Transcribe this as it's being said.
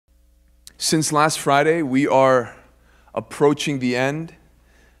Since last Friday, we are approaching the end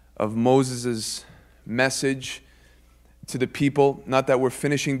of Moses' message to the people. Not that we're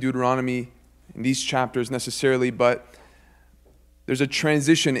finishing Deuteronomy in these chapters necessarily, but there's a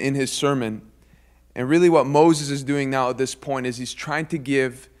transition in his sermon. And really what Moses is doing now at this point is he's trying to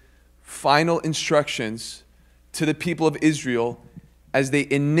give final instructions to the people of Israel as they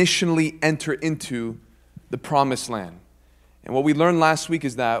initially enter into the promised land. And what we learned last week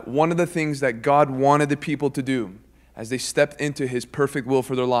is that one of the things that God wanted the people to do as they stepped into his perfect will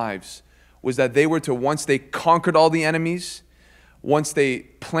for their lives was that they were to, once they conquered all the enemies, once they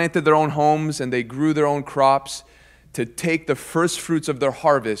planted their own homes and they grew their own crops, to take the first fruits of their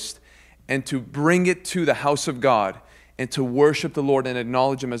harvest and to bring it to the house of God and to worship the Lord and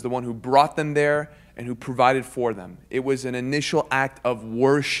acknowledge him as the one who brought them there and who provided for them. It was an initial act of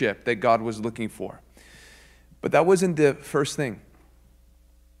worship that God was looking for. But that wasn't the first thing,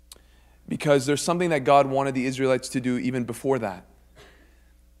 because there's something that God wanted the Israelites to do even before that.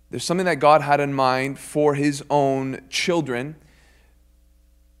 There's something that God had in mind for his own children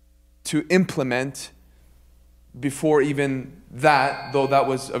to implement before even that, though that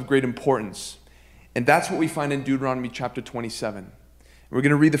was of great importance. And that's what we find in Deuteronomy chapter 27. We're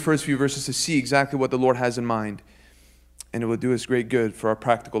going to read the first few verses to see exactly what the Lord has in mind, and it will do us great good for our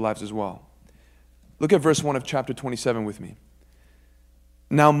practical lives as well. Look at verse 1 of chapter 27 with me.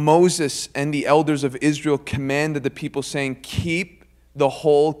 Now Moses and the elders of Israel commanded the people, saying, keep the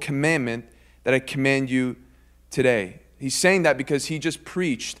whole commandment that I command you today. He's saying that because he just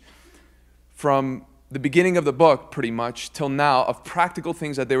preached from the beginning of the book, pretty much, till now, of practical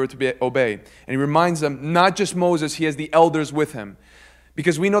things that they were to obey. And he reminds them, not just Moses, he has the elders with him.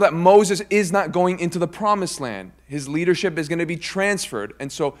 Because we know that Moses is not going into the promised land. His leadership is going to be transferred.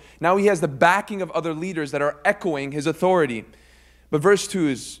 And so now he has the backing of other leaders that are echoing his authority. But verse 2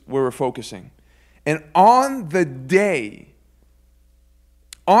 is where we're focusing. And on the day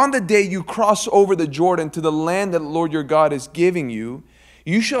you cross over the Jordan to the land that the Lord your God is giving you,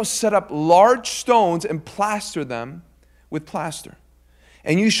 you shall set up large stones and plaster them with plaster.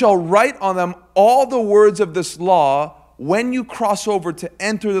 And you shall write on them all the words of this law when you cross over to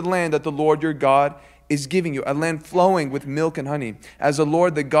enter the land that the Lord your God is giving you, a land flowing with milk and honey, as the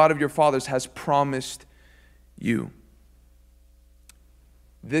Lord, the God of your fathers, has promised you.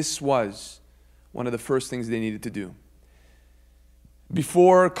 This was one of the first things they needed to do.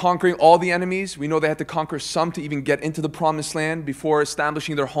 Before conquering all the enemies, we know they had to conquer some to even get into the promised land. Before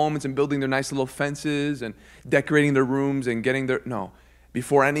establishing their homes and building their nice little fences and decorating their rooms and getting their... No,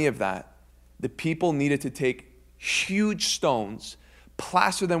 before any of that, the people needed to take huge stones,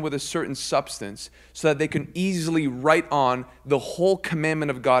 plaster them with a certain substance so that they can easily write on the whole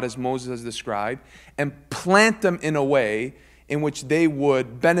commandment of God as Moses has described, and plant them in a way in which they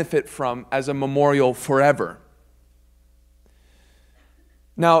would benefit from as a memorial forever.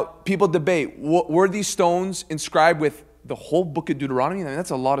 Now, people debate, were these stones inscribed with the whole book of Deuteronomy? I mean, that's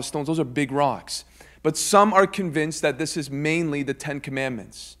a lot of stones. Those are big rocks. But some are convinced that this is mainly the Ten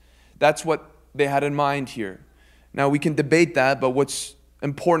Commandments. That's what they had in mind here. Now, we can debate that, but what's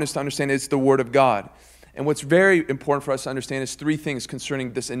important is to understand it's the Word of God. And what's very important for us to understand is three things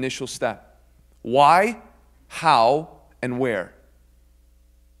concerning this initial step. Why, how, and where.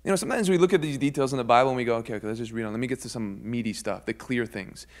 You know, sometimes we look at these details in the Bible and we go, okay, let's just read on. Let me get to some meaty stuff, the clear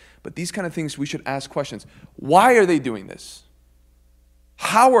things. But these kind of things, we should ask questions. Why are they doing this?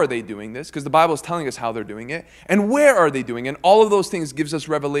 How are they doing this? Because the Bible is telling us how they're doing it. And where are they doing it? And all of those things gives us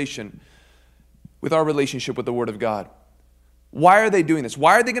revelation with our relationship with the Word of God. Why are they doing this?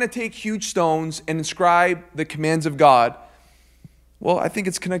 Why are they going to take huge stones and inscribe the commands of God? Well, I think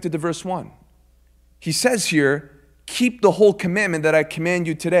it's connected to verse 1. He says here, keep the whole commandment that I command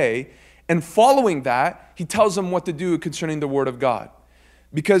you today. And following that, he tells them what to do concerning the Word of God.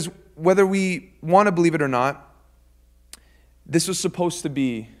 Because whether we want to believe it or not, this was supposed to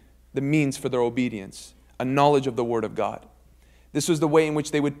be the means for their obedience, a knowledge of the Word of God. This was the way in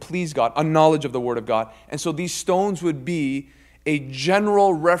which they would please God, a knowledge of the Word of God. And so these stones would be a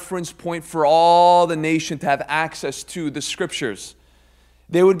general reference point for all the nation to have access to the Scriptures.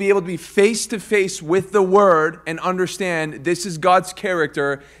 They would be able to be face to face with the Word and understand this is God's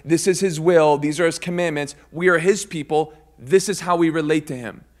character, this is His will, these are His commandments, we are His people, this is how we relate to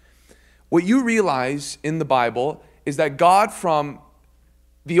Him. What you realize in the Bible is that God, from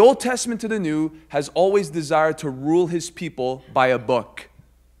the Old Testament to the New, has always desired to rule His people by a book.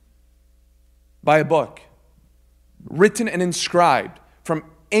 By a book. Written and inscribed. From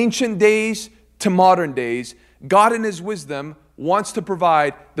ancient days to modern days, God in His wisdom wants to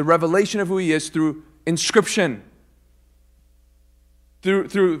provide the revelation of who He is through inscription.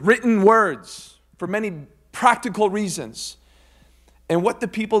 through written words, for many practical reasons. And what the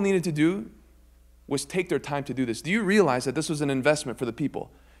people needed to do was take their time to do this. Do you realize that this was an investment for the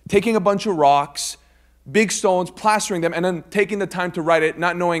people? Taking a bunch of rocks, big stones, plastering them, and then taking the time to write it,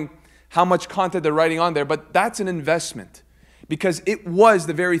 not knowing how much content they're writing on there, but that's an investment because it was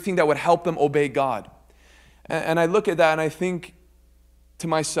the very thing that would help them obey God. And I look at that and I think to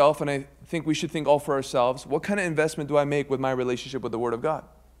myself, and I think we should think all for ourselves, what kind of investment do I make with my relationship with the Word of God?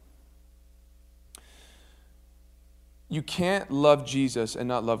 You can't love Jesus and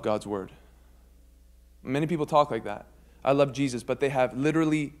not love God's Word. Many people talk like that. I love Jesus, but they have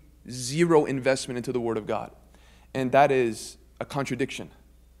literally zero investment into the Word of God. And that is a contradiction.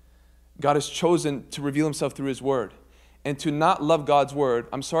 God has chosen to reveal himself through his Word. And to not love God's Word,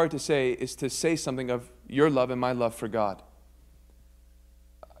 I'm sorry to say, is to say something of your love and my love for God.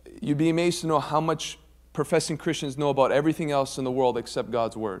 You'd be amazed to know how much professing Christians know about everything else in the world except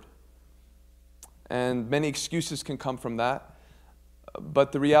God's Word. And many excuses can come from that.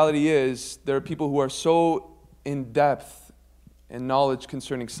 But the reality is, there are people who are so in depth in knowledge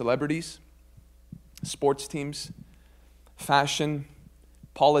concerning celebrities, sports teams, fashion,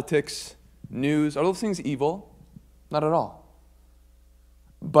 politics, news. Are those things evil? Not at all.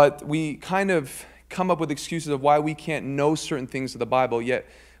 But we kind of come up with excuses of why we can't know certain things of the Bible, yet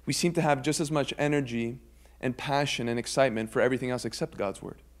we seem to have just as much energy and passion and excitement for everything else except God's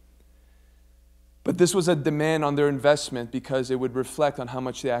Word. But this was a demand on their investment because it would reflect on how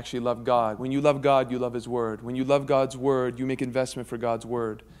much they actually love God. When you love God, you love His Word. When you love God's Word, you make investment for God's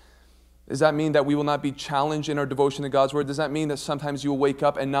Word. Does that mean that we will not be challenged in our devotion to God's Word? Does that mean that sometimes you will wake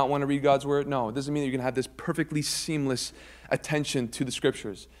up and not want to read God's Word? No, it doesn't mean that you're going to have this perfectly seamless attention to the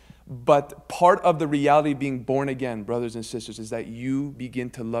Scriptures. But part of the reality of being born again, brothers and sisters, is that you begin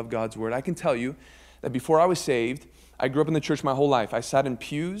to love God's Word. I can tell you that before I was saved, I grew up in the church my whole life. I sat in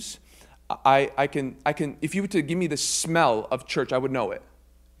pews. I can, if you were to give me the smell of church, I would know it.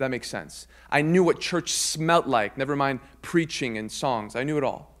 That makes sense. I knew what church smelled like, never mind preaching and songs. I knew it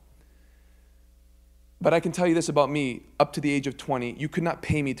all. But I can tell you this about me, up to the age of 20, you could not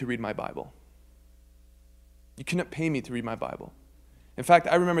pay me to read my Bible. You could not pay me to read my Bible. In fact,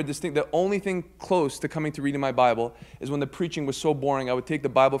 I remember this thing, the only thing close to coming to reading my Bible is when the preaching was so boring, I would take the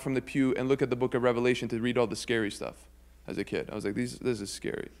Bible from the pew and look at the book of Revelation to read all the scary stuff as a kid. I was like, this is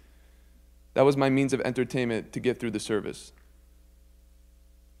scary. That was my means of entertainment to get through the service.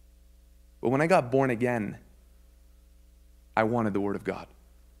 But when I got born again, I wanted the Word of God.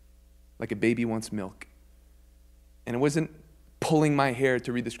 Like a baby wants milk. And it wasn't pulling my hair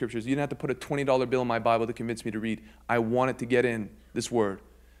to read the Scriptures. You didn't have to put a $20 bill in my Bible to convince me to read. I wanted to get in this Word.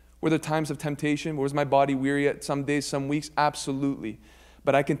 Were there times of temptation? Was my body weary at some days, some weeks? Absolutely.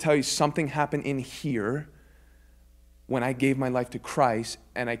 But I can tell you something happened in here when I gave my life to Christ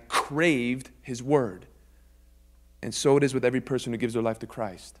and I craved His Word. And so it is with every person who gives their life to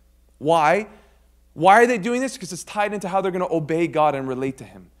Christ. Why? Why are they doing this? Because it's tied into how they're going to obey God and relate to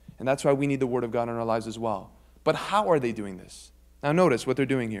Him. And that's why we need the Word of God in our lives as well. But how are they doing this? Now notice what they're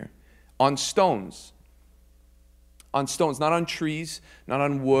doing here. On stones. On stones, not on trees, not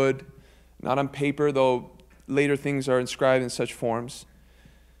on wood, not on paper, though later things are inscribed in such forms.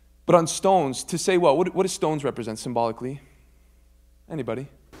 But on stones, to say what do stones represent symbolically? Anybody?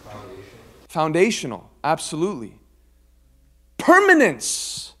 Foundational, absolutely.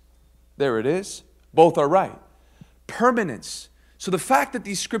 Permanence. There it is. Both are right. Permanence. So the fact that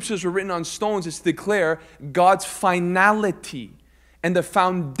these scriptures were written on stones is to declare God's finality and the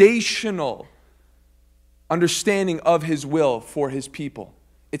foundational understanding of His will for His people.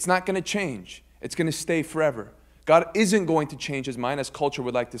 It's not going to change. It's going to stay forever. God isn't going to change His mind, as culture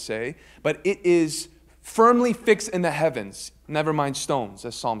would like to say, but it is firmly fixed in the heavens, never mind stones,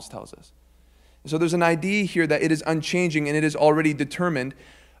 as Psalms tells us. So there's an idea here that it is unchanging and it is already determined.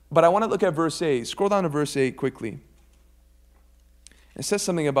 But I want to look at verse 8. Scroll down to verse 8 quickly. It says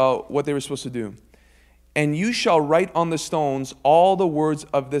something about what they were supposed to do. And you shall write on the stones all the words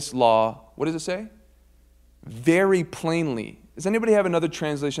of this law. What does it say? Very plainly. Does anybody have another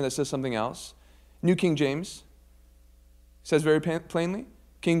translation that says something else? New King James says very plainly.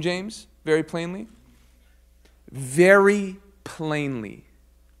 King James, very plainly. Very plainly.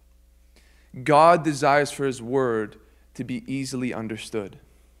 God desires for His Word to be easily understood.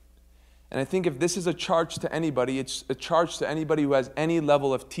 And I think if this is a charge to anybody, it's a charge to anybody who has any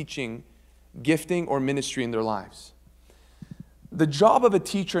level of teaching, gifting, or ministry in their lives. The job of a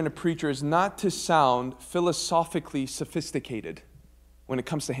teacher and a preacher is not to sound philosophically sophisticated when it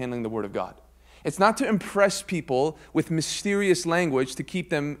comes to handling the Word of God. It's not to impress people with mysterious language to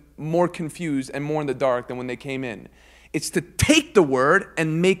keep them more confused and more in the dark than when they came in. It's to take the word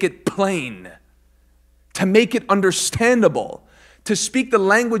and make it plain, to make it understandable, to speak the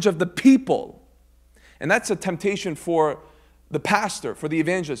language of the people. And that's a temptation for the pastor, for the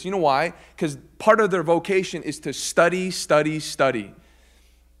evangelist. You know why? Because part of their vocation is to study, study, study.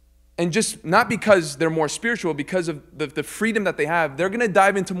 And just not because they're more spiritual, because of the freedom that they have, they're going to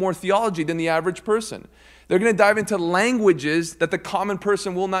dive into more theology than the average person. They're going to dive into languages that the common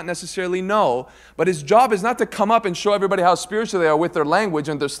person will not necessarily know. But his job is not to come up and show everybody how spiritual they are with their language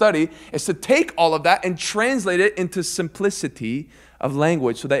and their study. It's to take all of that and translate it into simplicity of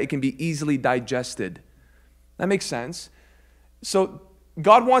language so that it can be easily digested. That makes sense. So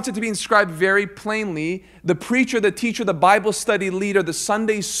God wants it to be inscribed very plainly. The preacher, the teacher, the Bible study leader, the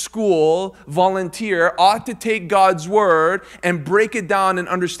Sunday school volunteer ought to take God's word and break it down in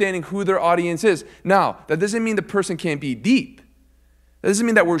understanding who their audience is. Now, that doesn't mean the person can't be deep. That doesn't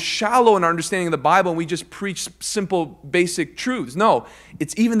mean that we're shallow in our understanding of the Bible and we just preach simple, basic truths. No,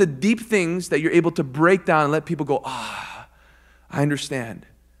 it's even the deep things that you're able to break down and let people go, I understand.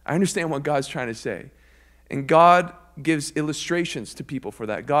 I understand what God's trying to say. And God gives illustrations to people for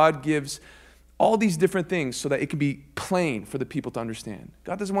that. God gives all these different things so that it can be plain for the people to understand.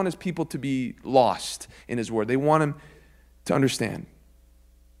 God doesn't want his people to be lost in his word. They want him to understand.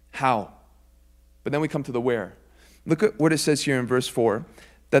 How? But then we come to the where. Look at what it says here in verse 4,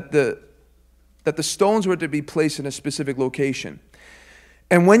 that the stones were to be placed in a specific location.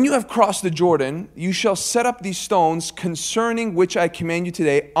 And when you have crossed the Jordan, you shall set up these stones concerning which I command you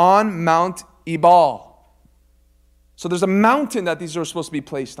today on Mount Ebal. So there's a mountain that these are supposed to be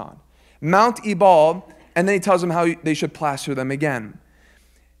placed on. Mount Ebal, and then he tells them how they should plaster them again.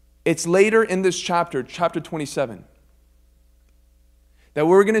 It's later in this chapter, chapter 27, that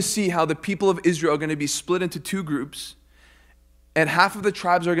we're going to see how the people of Israel are going to be split into two groups, and half of the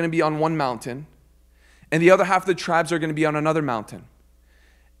tribes are going to be on one mountain, and the other half of the tribes are going to be on another mountain.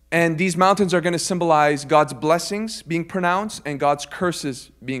 And these mountains are going to symbolize God's blessings being pronounced and God's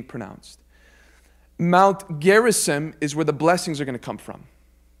curses being pronounced. Mount Gerizim is where the blessings are going to come from.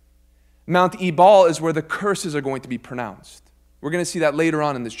 Mount Ebal is where the curses are going to be pronounced. We're going to see that later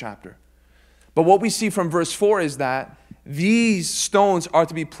on in this chapter. But what we see from verse 4 is that these stones are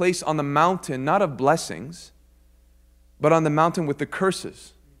to be placed on the mountain, not of blessings, but on the mountain with the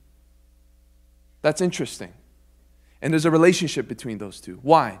curses. That's interesting. And there's a relationship between those two.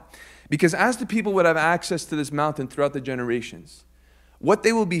 Why? Because as the people would have access to this mountain throughout the generations, what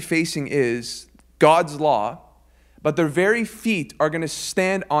they will be facing is God's law, but their very feet are going to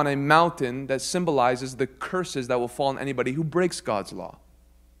stand on a mountain that symbolizes the curses that will fall on anybody who breaks God's law.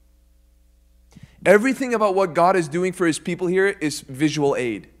 Everything about what God is doing for his people here is visual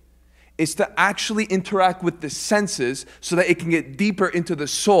aid. It's to actually interact with the senses so that it can get deeper into the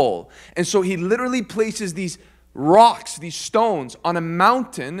soul. And so he literally places these rocks, these stones on a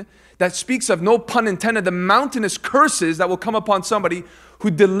mountain that speaks of, no pun intended, the mountainous curses that will come upon somebody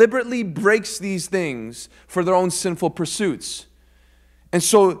who deliberately breaks these things for their own sinful pursuits. And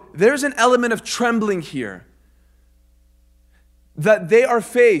so there's an element of trembling here, that they are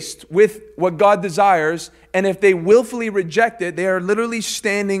faced with what God desires, and if they willfully reject it, they are literally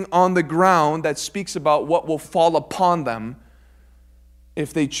standing on the ground that speaks about what will fall upon them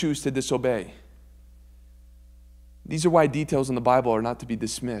if they choose to disobey. These are why details in the Bible are not to be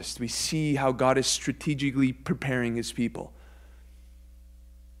dismissed. We see how God is strategically preparing his people.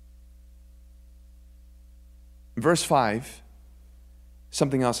 Verse 5,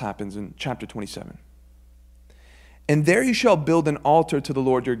 something else happens in chapter 27. And there you shall build an altar to the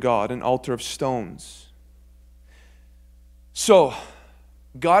Lord your God, an altar of stones. So,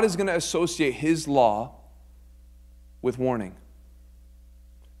 God is going to associate his law with warning.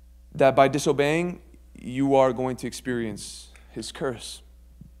 That by disobeying, you are going to experience his curse.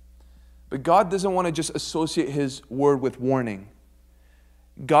 But God doesn't want to just associate his word with warning.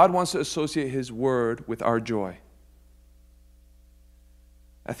 God wants to associate his word with our joy.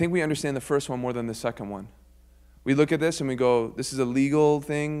 I think we understand the first one more than the second one. We look at this and we go, this is a legal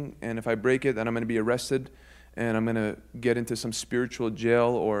thing, and if I break it, then I'm going to be arrested, and I'm going to get into some spiritual jail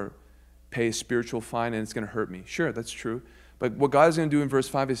or pay a spiritual fine, and it's going to hurt me. Sure, that's true. But what God is going to do in verse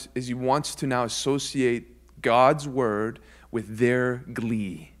 5 is he wants to now associate God's word with their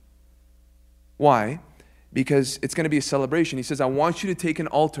glee. Why? Because it's going to be a celebration. He says, I want you to take an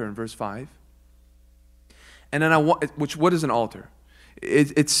altar in verse 5. And then what is an altar?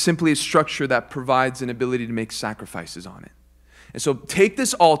 It's simply a structure that provides an ability to make sacrifices on it. And so take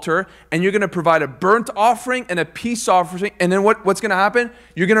this altar, and you're going to provide a burnt offering and a peace offering. And then what's going to happen?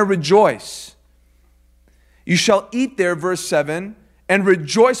 You're going to rejoice. You shall eat there, verse 7, and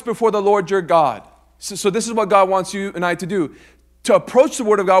rejoice before the Lord your God. So this is what God wants you and I to do. To approach the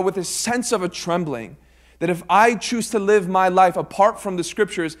Word of God with a sense of a trembling. That if I choose to live my life apart from the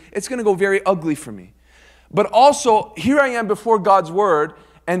Scriptures, it's going to go very ugly for me. But also, here I am before God's Word,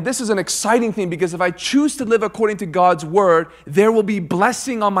 and this is an exciting thing because if I choose to live according to God's Word, there will be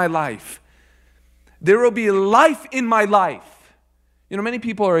blessing on my life. There will be life in my life. You know, many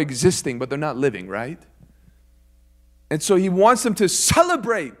people are existing, but they're not living, right? And so He wants them to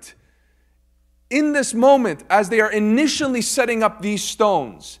celebrate in this moment as they are initially setting up these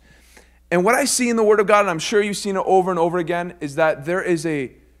stones. And what I see in the Word of God, and I'm sure you've seen it over and over again, is that there is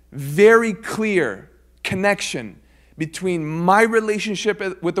a very clear connection between my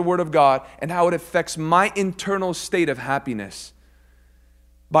relationship with the Word of God and how it affects my internal state of happiness.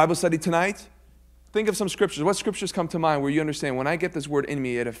 Bible study tonight, think of some scriptures. What scriptures come to mind where you understand when I get this Word in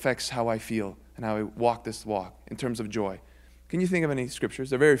me, it affects how I feel and how I walk this walk in terms of joy? Can you think of any scriptures?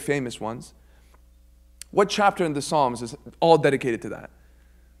 They're very famous ones. What chapter in the Psalms is all dedicated to that?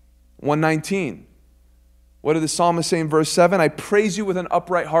 119. What did the psalmist say in verse 7? I praise you with an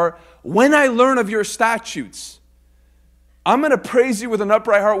upright heart when I learn of your statutes. I'm going to praise you with an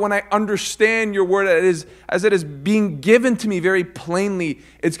upright heart when I understand your word as it is being given to me very plainly.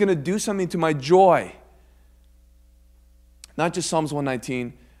 It's going to do something to my joy. Not just Psalms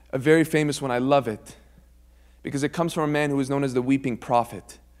 119, a very famous one. I love it because it comes from a man who is known as the weeping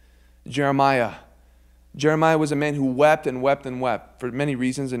prophet, Jeremiah. Jeremiah was a man who wept and wept and wept for many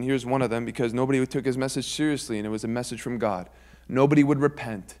reasons, and here's one of them, because nobody took his message seriously, and it was a message from God. Nobody would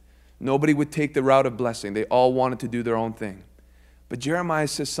repent. Nobody would take the route of blessing. They all wanted to do their own thing. But Jeremiah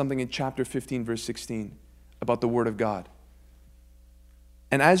says something in chapter 15, verse 16, about the Word of God.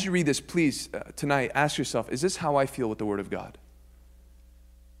 And as you read this, please, tonight, ask yourself, is this how I feel with the Word of God?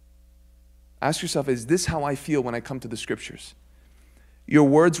 Ask yourself, is this how I feel when I come to the Scriptures? Your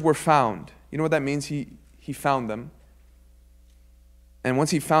words were found. You know what that means? He found them. And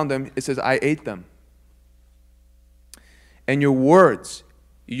once He found them, it says, I ate them. And your words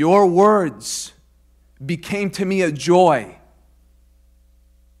became to me a joy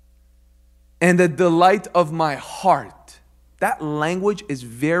and the delight of my heart. That language is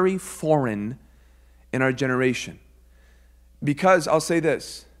very foreign in our generation. Because I'll say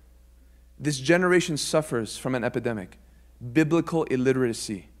this generation suffers from an epidemic, biblical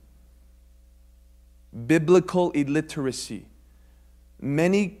illiteracy. Biblical illiteracy.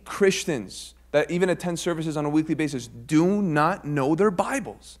 Many Christians that even attend services on a weekly basis do not know their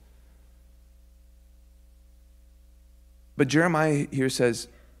Bibles. But Jeremiah here says,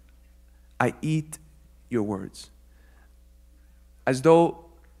 I eat your words. As though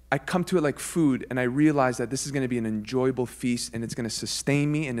I come to it like food and I realize that this is going to be an enjoyable feast and it's going to sustain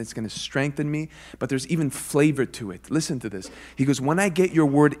me and it's going to strengthen me, but there's even flavor to it. Listen to this. He goes, when I get your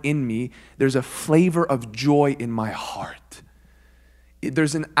word in me, there's a flavor of joy in my heart.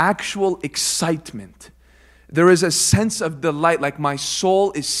 There's an actual excitement. There is a sense of delight, like my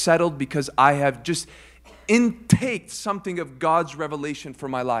soul is settled because I have just intaked something of God's revelation for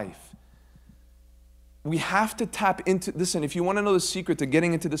my life. We have to tap into, listen, if you want to know the secret to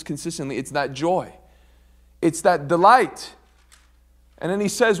getting into this consistently, it's that joy. It's that delight. And then he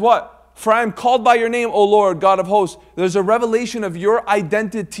says what? For I am called by your name, O Lord, God of hosts. There's a revelation of your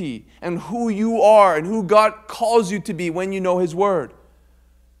identity and who you are and who God calls you to be when you know His word.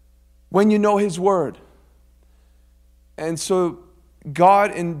 When you know His word. And so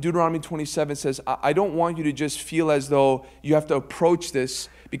God in Deuteronomy 27 says, I don't want you to just feel as though you have to approach this,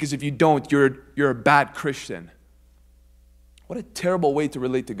 because if you don't, you're a bad Christian. What a terrible way to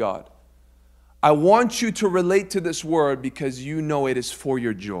relate to God. I want you to relate to this word because you know it is for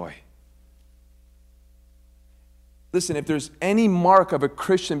your joy. Listen, if there's any mark of a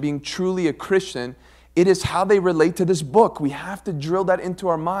Christian being truly a Christian, it is how they relate to this book. We have to drill that into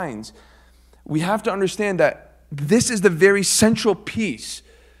our minds. We have to understand that this is the very central piece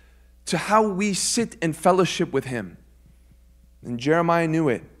to how we sit in fellowship with Him. And Jeremiah knew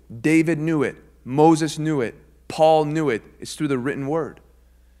it. David knew it. Moses knew it. Paul knew it. It's through the written word.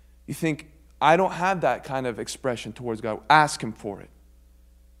 You think, I don't have that kind of expression towards God. Ask Him for it.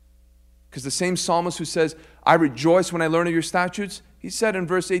 Because the same psalmist who says, I rejoice when I learn of your statutes, he said in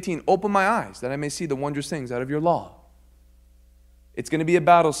verse 18, open my eyes that I may see the wondrous things out of your law. It's going to be a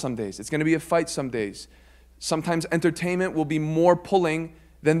battle some days. It's going to be a fight some days. Sometimes entertainment will be more pulling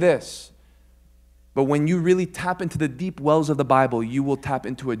than this. But when you really tap into the deep wells of the Bible, you will tap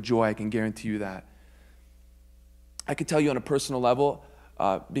into a joy, I can guarantee you that. I could tell you on a personal level,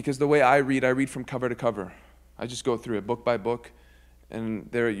 because the way I read from cover to cover. I just go through it book by book. And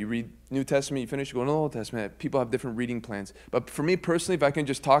there you read New Testament, you finish, you go to the Old Testament. People have different reading plans. But for me personally, if I can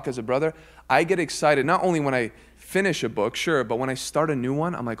just talk as a brother, I get excited not only when I finish a book, sure, but when I start a new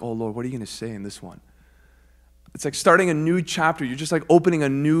one, I'm like, oh Lord, what are you going to say in this one? It's like starting a new chapter. You're just like opening a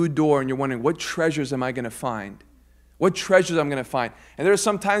new door and you're wondering, what treasures am I going to find? What treasures I'm going to find? And there are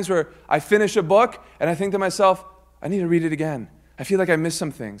some times where I finish a book and I think to myself, I need to read it again. I feel like I missed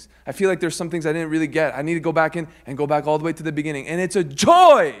some things. I feel like there's some things I didn't really get. I need to go back in and go back all the way to the beginning. And it's a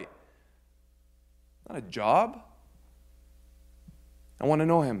joy, not a job. I want to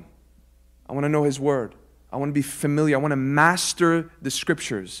know Him. I want to know His Word. I want to be familiar. I want to master the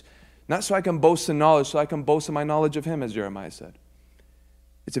Scriptures. Not so I can boast in knowledge, so I can boast in my knowledge of Him, as Jeremiah said.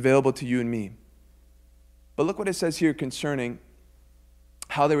 It's available to you and me. But look what it says here concerning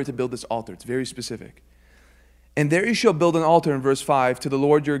how they were to build this altar. It's very specific. And there you shall build an altar, in verse 5, to the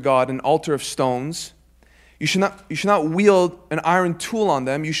Lord your God, an altar of stones. You should not wield an iron tool on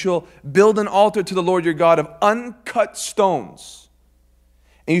them. You shall build an altar to the Lord your God of uncut stones.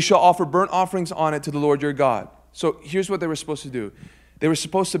 And you shall offer burnt offerings on it to the Lord your God. So here's what they were supposed to do. They were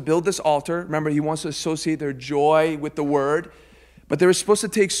supposed to build this altar. Remember, He wants to associate their joy with the Word. But they were supposed to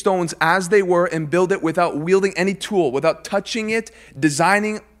take stones as they were and build it without wielding any tool, without touching it,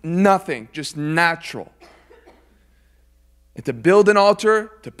 designing nothing, just natural. And to build an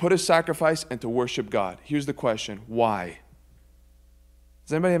altar, to put a sacrifice, and to worship God. Here's the question, why?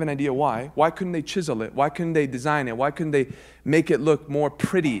 Does anybody have an idea why? Why couldn't they chisel it? Why couldn't they design it? Why couldn't they make it look more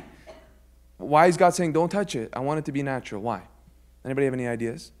pretty? Why is God saying, don't touch it? I want it to be natural. Why? Anybody have any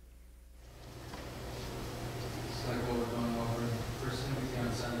ideas? It's like what we're going over in 1 Timothy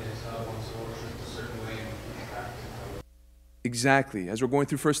on Sunday, is how it wants to worship a certain way and practice it. Exactly. As we're going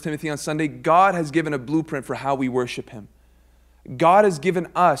through 1 Timothy on Sunday, God has given a blueprint for how we worship Him. God has given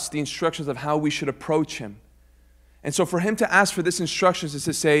us the instructions of how we should approach Him. And so for Him to ask for this instructions is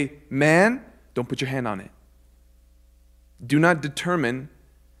to say, man, don't put your hand on it. Do not determine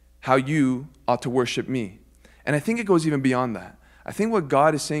how you ought to worship me. And I think it goes even beyond that. I think what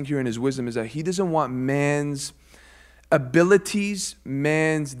God is saying here in His wisdom is that He doesn't want man's abilities,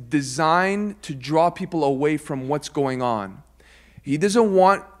 man's design to draw people away from what's going on. He doesn't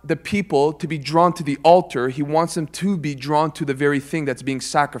want the people to be drawn to the altar. He wants them to be drawn to the very thing that's being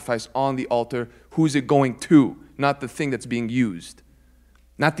sacrificed on the altar. Who's it going to? Not the thing that's being used.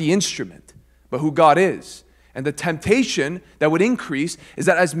 Not the instrument, but who God is. And the temptation that would increase is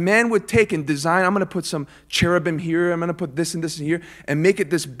that as man would take and design, I'm going to put some cherubim here, I'm going to put this and this and here, and make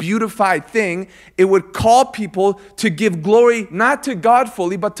it this beautified thing, it would call people to give glory not to God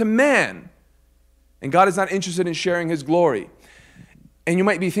fully, but to man. And God is not interested in sharing His glory. And you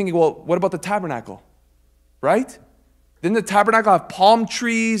might be thinking, well, what about the tabernacle? Right? Didn't the tabernacle have palm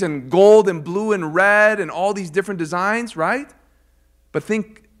trees and gold and blue and red and all these different designs, right? But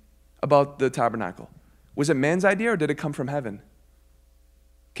think about the tabernacle. Was it man's idea or did it come from heaven?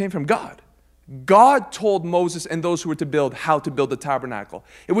 It came from God. God told Moses and those who were to build how to build the tabernacle.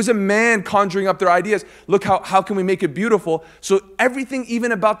 It was a man conjuring up their ideas. Look, how can we make it beautiful? So everything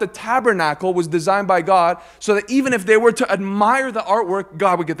even about the tabernacle was designed by God so that even if they were to admire the artwork,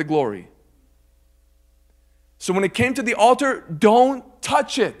 God would get the glory. So when it came to the altar, don't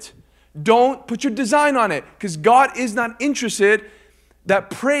touch it. Don't put your design on it because God is not interested that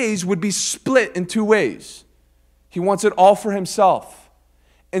praise would be split in two ways. He wants it all for Himself.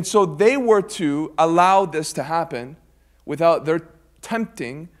 And so they were to allow this to happen without their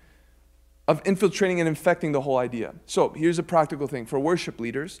tempting of infiltrating and infecting the whole idea. So here's a practical thing. For worship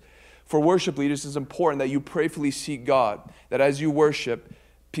leaders, it's important that you prayerfully seek God, that as you worship,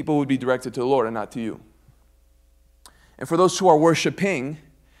 people would be directed to the Lord and not to you. And for those who are worshiping,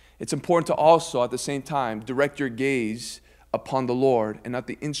 it's important to also, at the same time, direct your gaze upon the Lord and not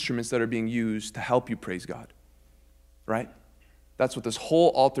the instruments that are being used to help you praise God. Right? That's what this whole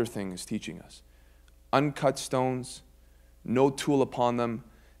altar thing is teaching us. Uncut stones, no tool upon them.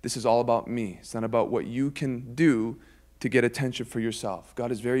 This is all about me. It's not about what you can do to get attention for yourself.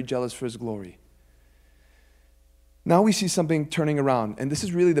 God is very jealous for His glory. Now we see something turning around, and this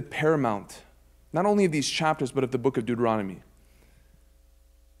is really the paramount, not only of these chapters, but of the book of Deuteronomy.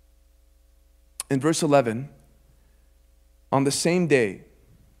 In verse 11, on the same day,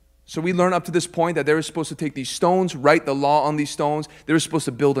 so we learn up to this point that they were supposed to take these stones, write the law on these stones. They were supposed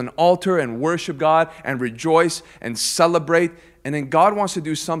to build an altar and worship God and rejoice and celebrate. And then God wants to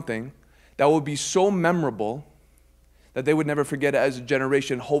do something that will be so memorable that they would never forget it as a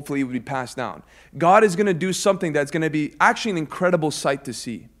generation. Hopefully it would be passed down. God is going to do something that's going to be actually an incredible sight to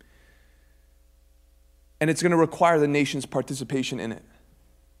see. And it's going to require the nation's participation in it.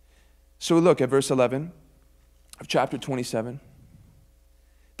 So we look at verse 11 of chapter 27.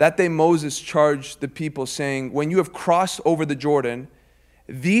 That day Moses charged the people, saying, when you have crossed over the Jordan,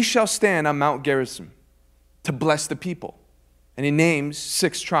 these shall stand on Mount Gerizim to bless the people. And he names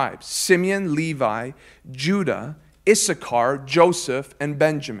 6 tribes: Simeon, Levi, Judah, Issachar, Joseph, and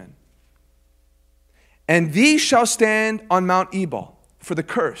Benjamin. And these shall stand on Mount Ebal for the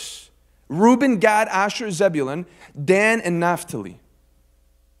curse: Reuben, Gad, Asher, Zebulun, Dan, and Naphtali.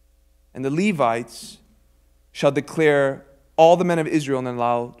 And the Levites shall declare all the men of Israel in a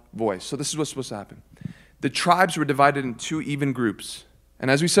loud voice. So this is what's supposed to happen. The tribes were divided in 2 even groups. And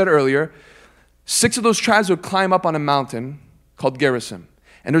as we said earlier, 6 of those tribes would climb up on a mountain called Gerizim.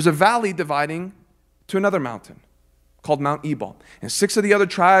 And there's a valley dividing to another mountain called Mount Ebal. And 6 of the other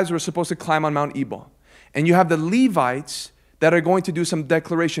tribes were supposed to climb on Mount Ebal. And you have the Levites that are going to do some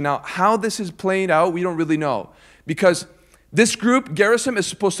declaration. Now, how this is played out, we don't really know. Because this group, Gerizim, is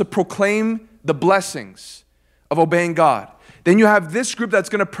supposed to proclaim the blessings of obeying God. Then you have this group that's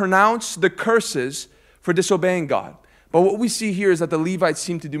going to pronounce the curses for disobeying God. But what we see here is that the Levites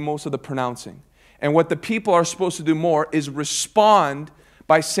seem to do most of the pronouncing. And what the people are supposed to do more is respond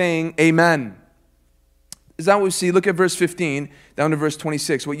by saying amen. Is that what we see? Look at verse 15 down to verse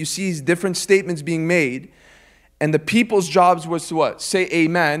 26. What you see is different statements being made. And the people's jobs was to what? Say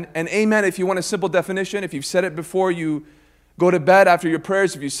amen. And amen, if you want a simple definition, if you've said it before you go to bed after your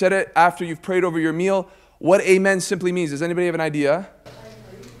prayers, if you said it after you've prayed over your meal, what amen simply means. Does anybody have an idea?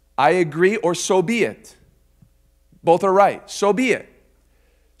 I agree, or so be it. Both are right. So be it.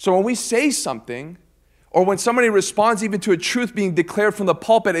 So when we say something, or when somebody responds even to a truth being declared from the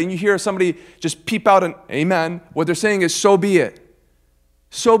pulpit and you hear somebody just peep out an amen, what they're saying is so be it.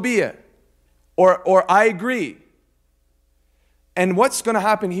 So be it. Or I agree. And what's going to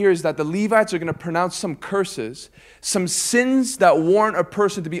happen here is that the Levites are going to pronounce some curses, some sins that warrant a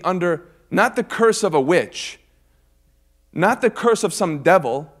person to be under not the curse of a witch, not the curse of some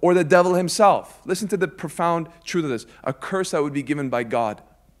devil or the devil himself. Listen to the profound truth of this. A curse that would be given by God.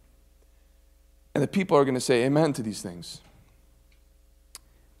 And the people are going to say amen to these things.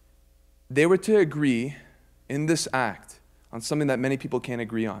 They were to agree in this act on something that many people can't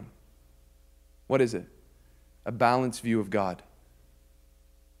agree on. What is it? A balanced view of God.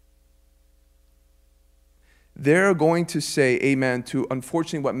 They're going to say amen to,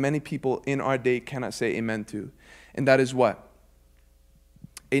 unfortunately, what many people in our day cannot say amen to. And that is what?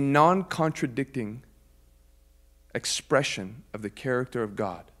 A non-contradicting expression of the character of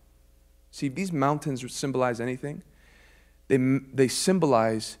God. See, if these mountains symbolize anything, they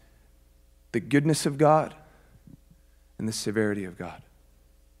symbolize the goodness of God and the severity of God.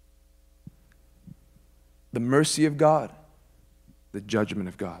 The mercy of God, the judgment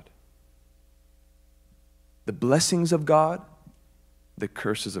of God. The blessings of God, the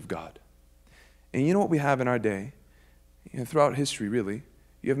curses of God. And you know what we have in our day? Throughout history, really,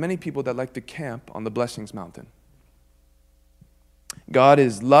 you have many people that like to camp on the blessings mountain. God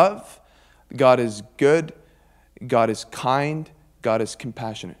is love. God is good. God is kind. God is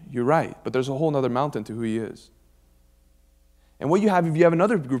compassionate. You're right, but there's a whole other mountain to who He is. And what you have, if you have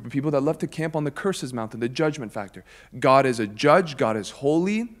another group of people that love to camp on the curses mountain, the judgment factor. God is a judge. God is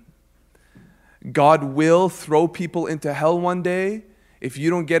holy. God will throw people into hell one day. If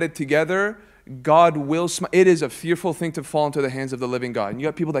you don't get it together, God will it is a fearful thing to fall into the hands of the living God. And you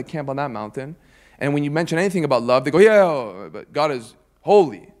got people that camp on that mountain. And when you mention anything about love, they go, yeah, but God is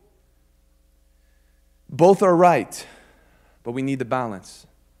holy. Both are right, but we need the balance.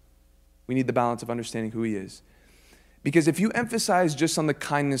 We need the balance of understanding who He is. Because if you emphasize just on the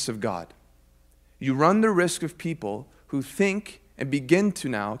kindness of God, you run the risk of people who think and begin to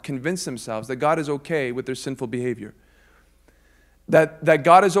now convince themselves that God is okay with their sinful behavior. That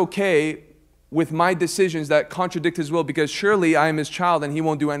God is okay with my decisions that contradict His will because surely I am His child and He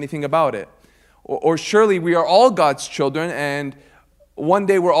won't do anything about it. Or surely we are all God's children and one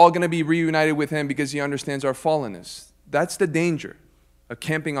day we're all going to be reunited with Him because He understands our fallenness. That's the danger of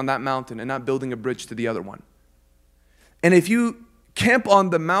camping on that mountain and not building a bridge to the other one. And if you camp on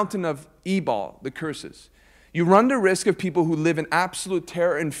the mountain of Ebal, the curses, you run the risk of people who live in absolute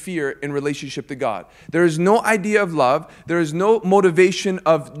terror and fear in relationship to God. There is no idea of love. There is no motivation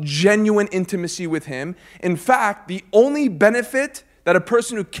of genuine intimacy with Him. In fact, the only benefit that a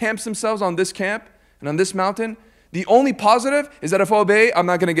person who camps themselves on this camp and on this mountain, the only positive is that if I obey, I'm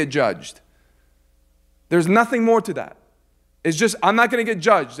not going to get judged. There's nothing more to that. It's just, I'm not going to get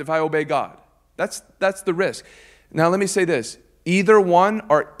judged if I obey God. That's the risk. Now, let me say this. Either one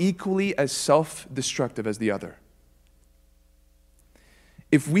are equally as self-destructive as the other.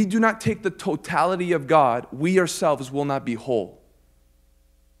 If we do not take the totality of God, we ourselves will not be whole.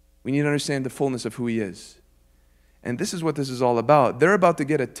 We need to understand the fullness of who He is. And this is what this is all about. They're about to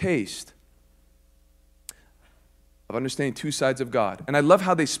get a taste of understanding two sides of God. And I love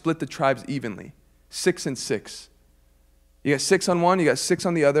how they split the tribes evenly, 6 and 6. You got 6 on one, you got 6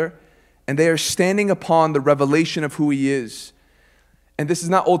 on the other, and they are standing upon the revelation of who He is. And this is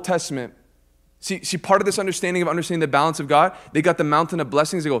not Old Testament. See, part of this understanding the balance of God, they got the mountain of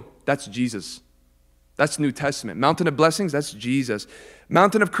blessings, they go, that's Jesus. That's New Testament. Mountain of blessings, that's Jesus.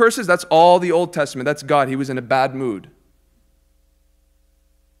 Mountain of curses, that's all the Old Testament. That's God. He was in a bad mood.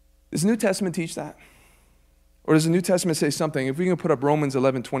 Does the New Testament teach that? Or does the New Testament say something? If we can put up Romans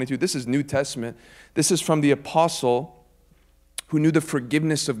 11:22, this is New Testament. This is from the apostle who knew the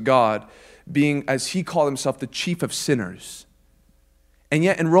forgiveness of God, being, as he called himself, the chief of sinners. And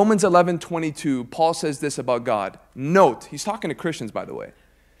yet in Romans 11:22, Paul says this about God. Note, he's talking to Christians, by the way.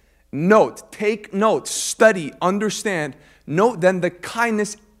 Note, take note, study, understand. Note then the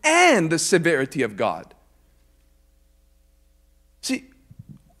kindness and the severity of God. See,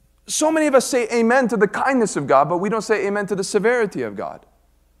 so many of us say amen to the kindness of God, but we don't say amen to the severity of God.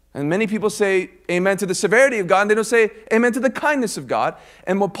 And many people say amen to the severity of God, and they don't say amen to the kindness of God.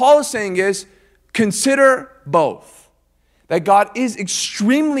 And what Paul is saying is, consider both. That God is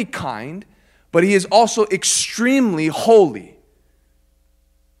extremely kind, but He is also extremely holy.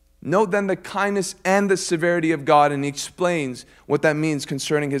 Note then the kindness and the severity of God, and he explains what that means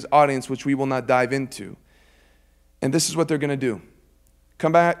concerning his audience, which we will not dive into. And this is what they're going to do.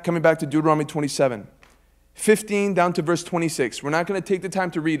 Coming back to Deuteronomy 27, 15 down to verse 26. We're not going to take the time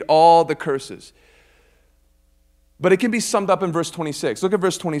to read all the curses, but it can be summed up in verse 26. Look at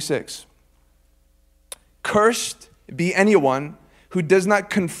verse 26. Cursed be anyone who does not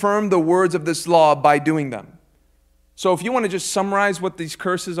confirm the words of this law by doing them. So if you want to just summarize what these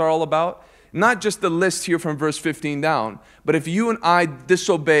curses are all about, not just the list here from verse 15 down, but if you and I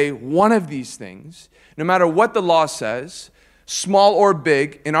disobey one of these things, no matter what the law says, small or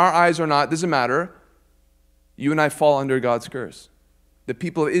big, in our eyes or not, doesn't matter, you and I fall under God's curse. The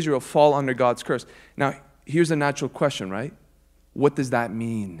people of Israel fall under God's curse. Now, here's a natural question, right? What does that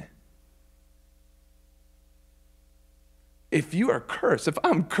mean? If you are cursed, if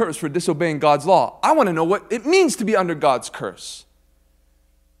I'm cursed for disobeying God's law, I want to know what it means to be under God's curse.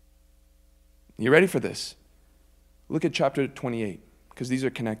 You ready for this? Look at chapter 28, because these are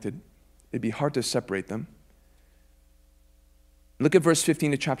connected. It'd be hard to separate them. Look at verse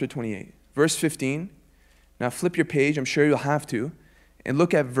 15 to chapter 28. Verse 15, now flip your page, I'm sure you'll have to, and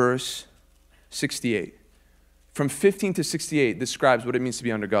look at verse 68. From 15 to 68 describes what it means to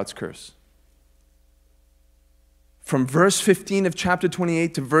be under God's curse. From verse 15 of chapter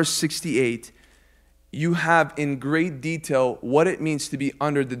 28 to verse 68, you have in great detail what it means to be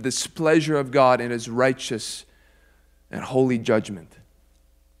under the displeasure of God in His righteous and holy judgment.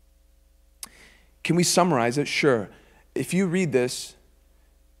 Can we summarize it? Sure. If you read this,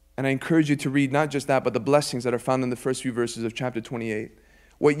 and I encourage you to read not just that, but the blessings that are found in the first few verses of chapter 28,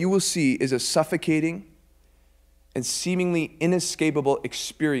 what you will see is a suffocating and seemingly inescapable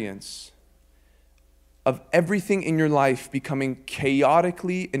experience of everything in your life becoming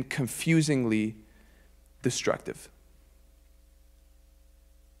chaotically and confusingly destructive.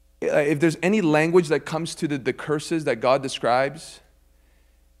 If there's any language that comes to the curses that God describes,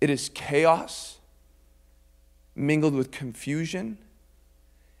 it is chaos mingled with confusion.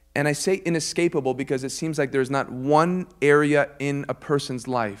 And I say inescapable because it seems like there's not one area in a person's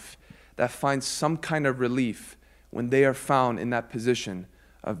life that finds some kind of relief when they are found in that position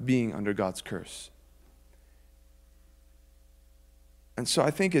of being under God's curse. And so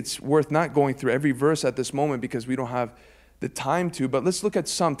I think it's worth not going through every verse at this moment because we don't have the time to, but let's look at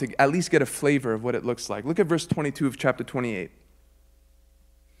some to at least get a flavor of what it looks like. Look at verse 22 of chapter 28.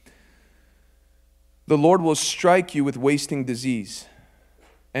 The Lord will strike you with wasting disease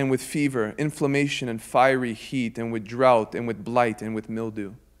and with fever, inflammation and fiery heat and with drought and with blight and with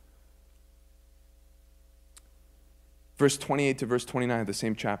mildew. Verse 28 to verse 29 of the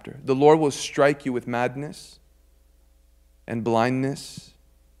same chapter. The Lord will strike you with madness and blindness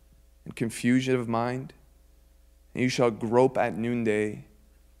and confusion of mind, and you shall grope at noonday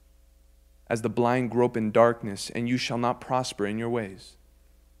as the blind grope in darkness, and you shall not prosper in your ways.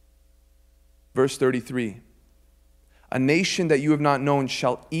 Verse 33, a nation that you have not known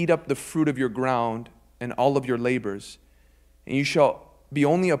shall eat up the fruit of your ground and all of your labors, and you shall be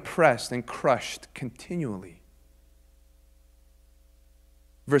only oppressed and crushed continually.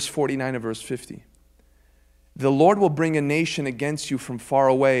 Verse 49 of verse 50. The Lord will bring a nation against you from far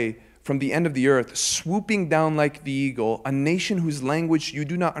away, from the end of the earth, swooping down like the eagle, a nation whose language you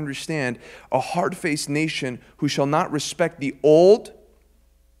do not understand, a hard-faced nation who shall not respect the old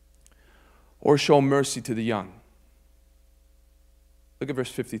or show mercy to the young. Look at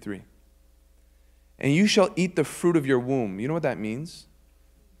verse 53. And you shall eat the fruit of your womb. You know what that means?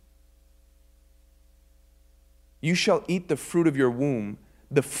 You shall eat the fruit of your womb,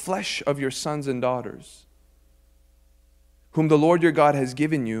 the flesh of your sons and daughters, whom the Lord your God has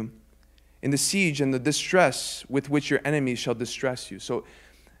given you, in the siege and the distress with which your enemies shall distress you. So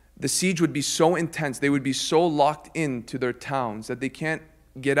the siege would be so intense, they would be so locked into their towns that they can't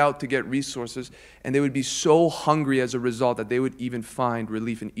get out to get resources, and they would be so hungry as a result that they would even find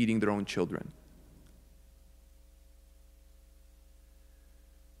relief in eating their own children.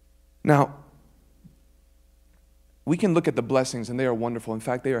 Now, we can look at the blessings, and they are wonderful. In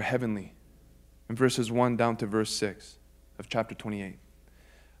fact, they are heavenly, in verses 1 down to verse 6 of chapter 28.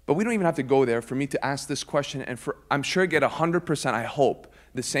 But we don't even have to go there for me to ask this question, and I'm sure get 100%, I hope,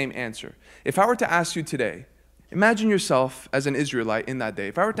 the same answer. If I were to ask you today, imagine yourself as an Israelite in that day.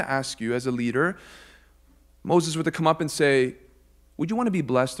 If I were to ask you as a leader, Moses were to come up and say, would you want to be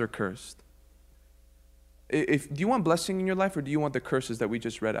blessed or cursed? Do you want blessing in your life, or do you want the curses that we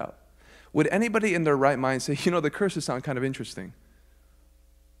just read out? Would anybody in their right mind say, the curses sound kind of interesting?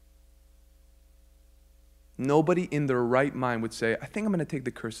 Nobody in their right mind would say, I think I'm going to take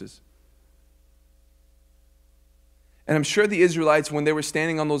the curses. And I'm sure the Israelites, when they were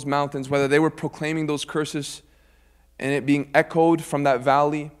standing on those mountains, whether they were proclaiming those curses and it being echoed from that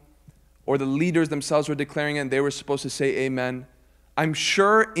valley, or the leaders themselves were declaring it and they were supposed to say amen, I'm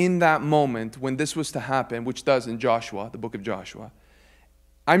sure in that moment when this was to happen, which does in Joshua, the book of Joshua,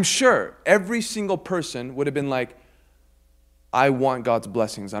 I'm sure every single person would have been like, I want God's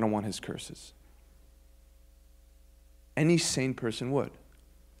blessings, I don't want his curses. Any sane person would.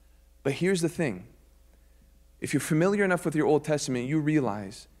 But here's the thing. If you're familiar enough with your Old Testament, you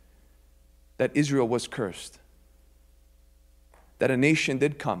realize that Israel was cursed. That a nation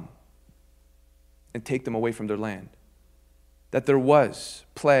did come and take them away from their land. That there was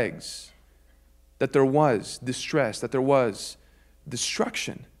plagues. That there was distress. That there was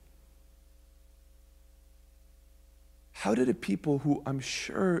destruction. How did a people who I'm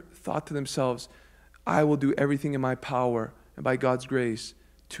sure thought to themselves, I will do everything in my power and by God's grace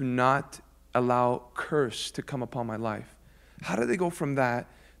to not allow curse to come upon my life, how did they go from that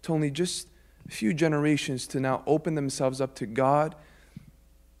to only just a few generations to now open themselves up to God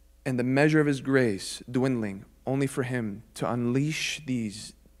and the measure of his grace dwindling, only for him to unleash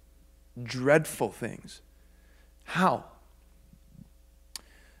these dreadful things? How?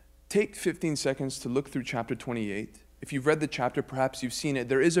 Take 15 seconds to look through chapter 28. If you've read the chapter, perhaps you've seen it.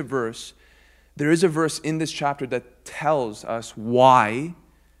 There is a verse in this chapter that tells us why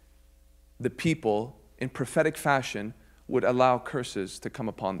the people, in prophetic fashion, would allow curses to come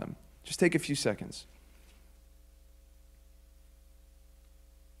upon them. Just take a few seconds.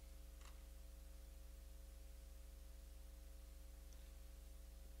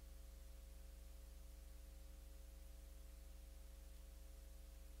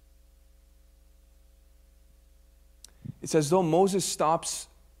 It's as though Moses stops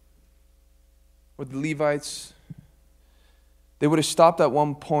with the Levites. They would have stopped at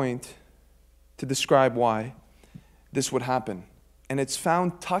one point to describe why this would happen. And it's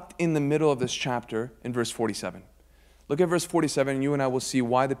found tucked in the middle of this chapter in verse 47. Look at verse 47, and you and I will see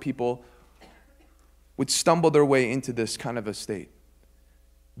why the people would stumble their way into this kind of a state.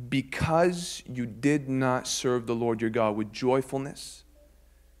 Because you did not serve the Lord your God with joyfulness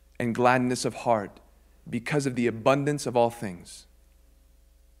and gladness of heart, because of the abundance of all things.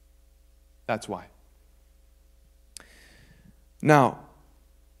 That's why. Now,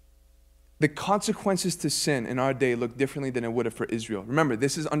 the consequences to sin in our day look differently than it would have for Israel. Remember,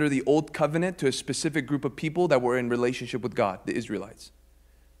 this is under the old covenant to a specific group of people that were in relationship with God, the Israelites.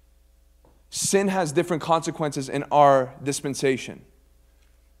 Sin has different consequences in our dispensation.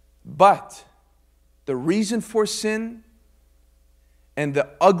 But the reason for sin and the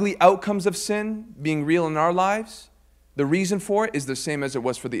ugly outcomes of sin being real in our lives, the reason for it is the same as it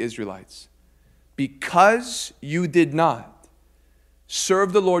was for the Israelites. Because you did not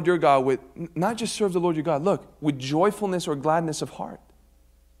serve the Lord your God with, not just serve the Lord your God, look, with joyfulness or gladness of heart.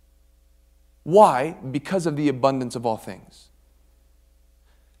 Why? Because of the abundance of all things.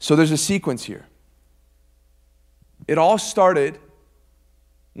 So there's a sequence here. It all started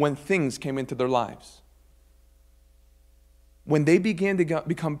when things came into their lives. When they began to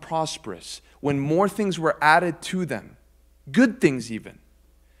become prosperous, when more things were added to them, good things even.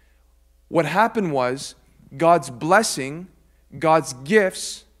 What happened was God's blessing, God's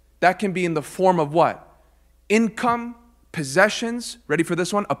gifts, that can be in the form of what? Income, possessions. Ready for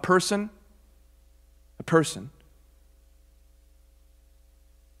this one? A person. A person.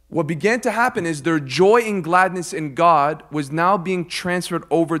 what began to happen is their joy and gladness in God was now being transferred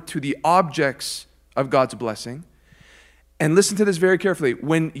over to the objects of God's blessing. And listen to this very carefully.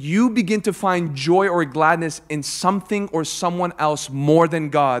 When you begin to find joy or gladness in something or someone else more than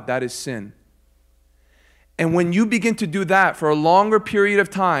God, that is sin. And when you begin to do that for a longer period of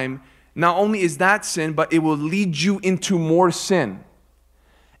time, not only is that sin, but it will lead you into more sin.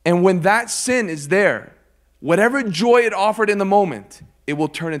 And when that sin is there, whatever joy it offered in the moment, it will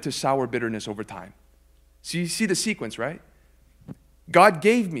turn into sour bitterness over time. So you see the sequence, right? God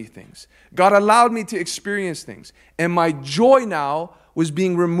gave me things. God allowed me to experience things. And my joy now was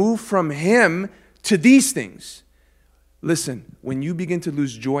being removed from Him to these things. Listen, when you begin to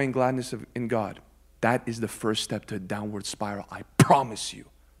lose joy and gladness in God, that is the first step to a downward spiral, I promise you.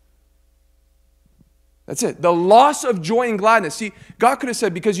 That's it. The loss of joy and gladness. See, God could have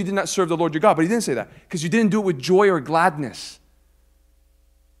said, because you did not serve the Lord your God, but He didn't say that. Because you didn't do it with joy or gladness.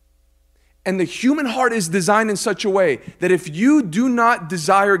 And the human heart is designed in such a way that if you do not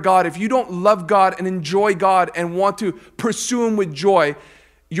desire God, if you don't love God and enjoy God and want to pursue Him with joy,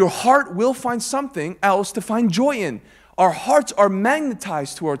 your heart will find something else to find joy in. Our hearts are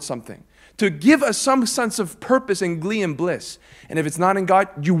magnetized towards something to give us some sense of purpose and glee and bliss. And if it's not in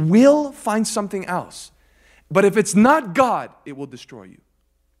God, you will find something else. But if it's not God, it will destroy you.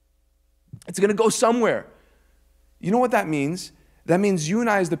 It's going to go somewhere. You know what that means? That means you and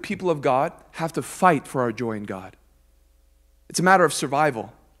I, as the people of God, have to fight for our joy in God. It's a matter of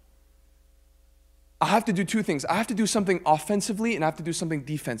survival. I have to do two things. I have to do something offensively and I have to do something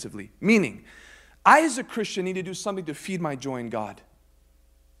defensively. Meaning, I as a Christian need to do something to feed my joy in God.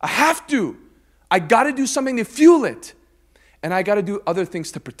 I have to. I got to do something to fuel it. And I got to do other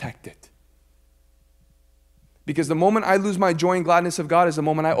things to protect it. Because the moment I lose my joy and gladness of God is the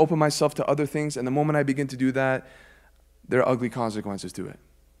moment I open myself to other things. And the moment I begin to do that, there are ugly consequences to it.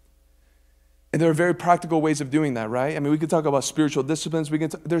 And there are very practical ways of doing that, right? I mean, we could talk about spiritual disciplines.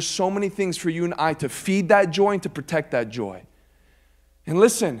 There's so many things for you and I to feed that joy and to protect that joy. And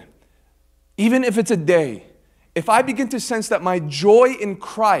listen, even if it's a day, if I begin to sense that my joy in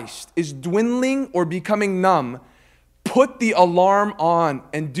Christ is dwindling or becoming numb, put the alarm on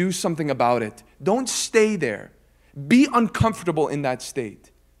and do something about it. Don't stay there. Be uncomfortable in that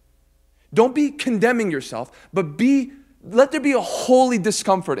state. Don't be condemning yourself, but let there be a holy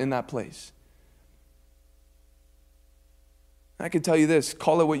discomfort in that place. I can tell you this,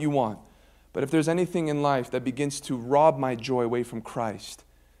 call it what you want, but if there's anything in life that begins to rob my joy away from Christ,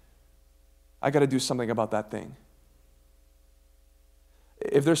 I got to do something about that thing.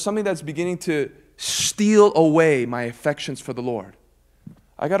 If there's something that's beginning to steal away my affections for the Lord,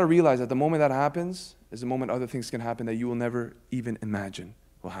 I got to realize that the moment that happens is the moment other things can happen that you will never even imagine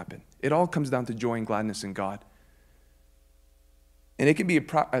will happen. It all comes down to joy and gladness in God. And it can be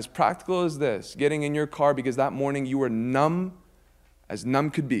as practical as this, getting in your car because that morning you were numb as numb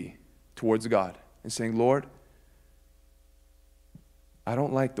could be towards God and saying, Lord, I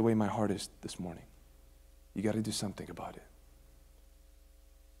don't like the way my heart is this morning. You got to do something about it.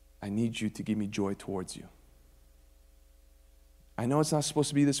 I need you to give me joy towards you. I know it's not supposed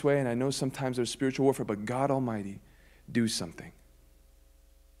to be this way, and I know sometimes there's spiritual warfare, but God Almighty, do something.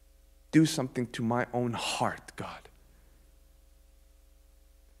 Do something to my own heart, God.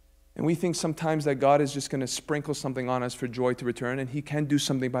 And we think sometimes that God is just going to sprinkle something on us for joy to return, and He can do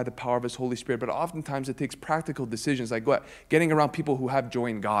something by the power of His Holy Spirit, but oftentimes it takes practical decisions, like getting around people who have joy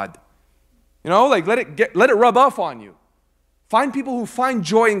in God. You know, like let it rub off on you. Find people who find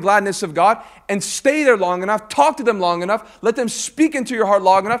joy and gladness of God and stay there long enough, talk to them long enough, let them speak into your heart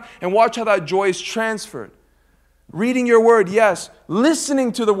long enough, and watch how that joy is transferred. Reading your word, yes.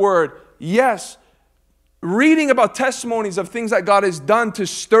 Listening to the word, yes. Reading about testimonies of things that God has done to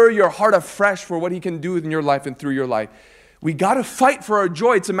stir your heart afresh for what He can do in your life and through your life. We got to fight for our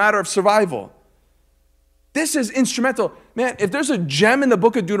joy. It's a matter of survival. This is instrumental. Man, if there's a gem in the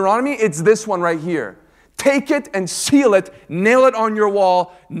book of Deuteronomy, it's this one right here. Take it and seal it, nail it on your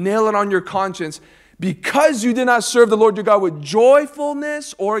wall, nail it on your conscience, because you did not serve the Lord your God with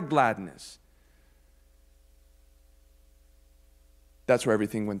joyfulness or gladness. That's where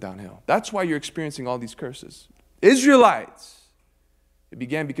everything went downhill. That's why you're experiencing all these curses. Israelites, it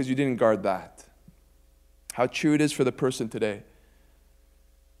began because you didn't guard that. How true it is for the person today.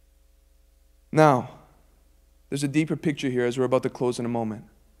 Now, there's a deeper picture here as we're about to close in a moment.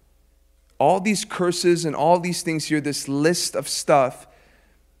 All these curses and all these things here, this list of stuff,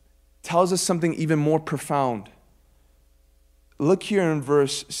 tells us something even more profound. Look here in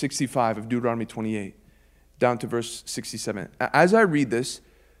verse 65 of Deuteronomy 28, down to verse 67. As I read this,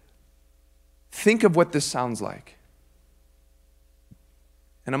 think of what this sounds like.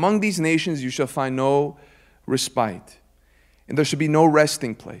 And among these nations you shall find no respite, and there shall be no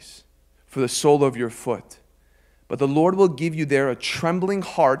resting place for the sole of your foot. But the Lord will give you there a trembling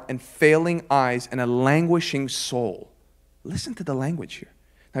heart and failing eyes and a languishing soul. Listen to the language here.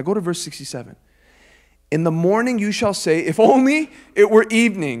 Now go to verse 67. In the morning you shall say, if only it were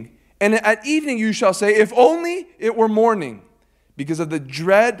evening. And at evening you shall say, if only it were morning. Because of the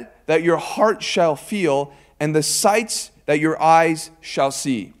dread that your heart shall feel and the sights that your eyes shall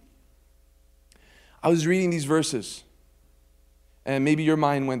see. I was reading these verses, and maybe your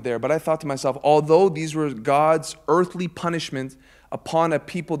mind went there, but I thought to myself, although these were God's earthly punishment upon a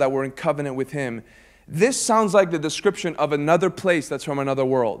people that were in covenant with Him, this sounds like the description of another place that's from another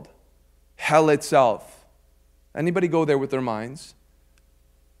world. Hell itself. Anybody go there with their minds?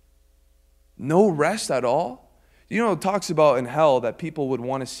 No rest at all? You know, it talks about in hell that people would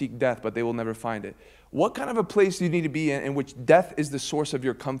want to seek death, but they will never find it. What kind of a place do you need to be in which death is the source of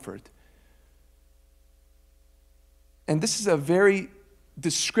your comfort? And this is a very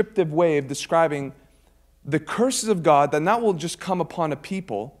descriptive way of describing the curses of God that not will just come upon a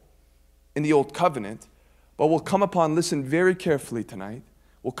people in the old covenant, but will come upon, listen very carefully tonight,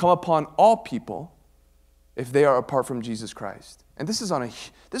 will come upon all people if they are apart from Jesus Christ. And this is on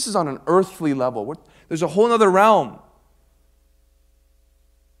an earthly level. There's a whole other realm.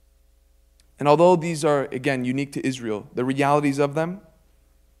 And although these are, again, unique to Israel, the realities of them,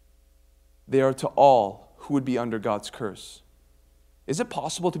 they are to all who would be under God's curse. Is it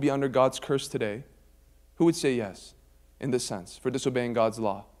possible to be under God's curse today? Who would say yes, in this sense, for disobeying God's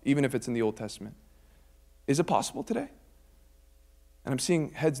law, even if it's in the Old Testament? Is it possible today? And I'm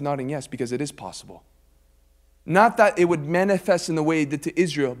seeing heads nodding yes, because it is possible. Not that it would manifest in the way it did to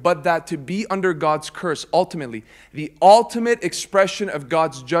Israel, but that to be under God's curse, ultimately, the ultimate expression of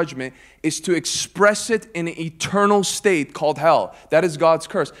God's judgment is to express it in an eternal state called hell. That is God's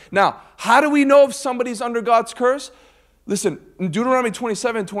curse. Now, how do we know if somebody's under God's curse? Listen, in Deuteronomy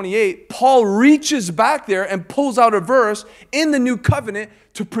 27 and 28, Paul reaches back there and pulls out a verse in the New Covenant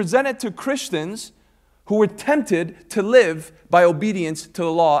to present it to Christians who were tempted to live by obedience to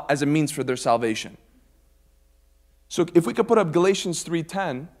the law as a means for their salvation. So if we could put up Galatians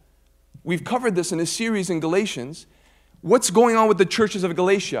 3:10, we've covered this in a series in Galatians. What's going on with the churches of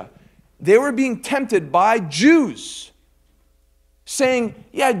Galatia? They were being tempted by Jews, saying,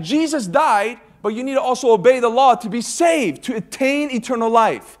 yeah, Jesus died, but you need to also obey the law to be saved, to attain eternal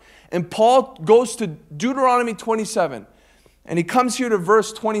life. And Paul goes to Deuteronomy 27, and he comes here to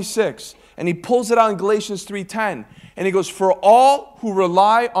verse 26, and he pulls it out in Galatians 3:10, and he goes, for all who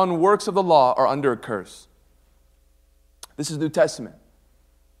rely on works of the law are under a curse. This is New Testament.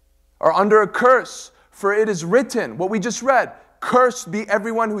 Are under a curse, for it is written, what we just read, cursed be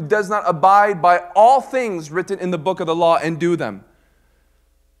everyone who does not abide by all things written in the book of the law and do them.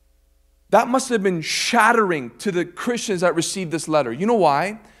 That must have been shattering to the Christians that received this letter. You know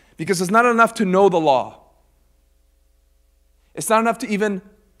why? Because it's not enough to know the law. It's not enough to even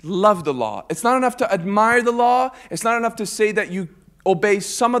love the law. It's not enough to admire the law. It's not enough to say that you obey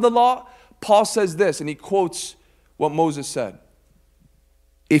some of the law. Paul says this, and he quotes what Moses said.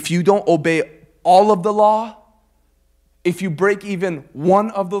 If you don't obey all of the law, if you break even one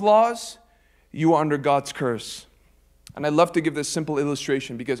of the laws, you are under God's curse. And I love to give this simple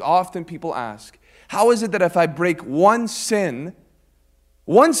illustration because often people ask, how is it that if I break one sin,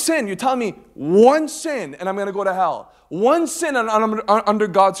 you're telling me one sin and I'm going to go to hell. One sin and I'm under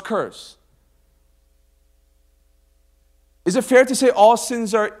God's curse. Is it fair to say all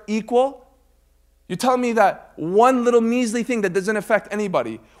sins are equal? You're telling me that one little measly thing that doesn't affect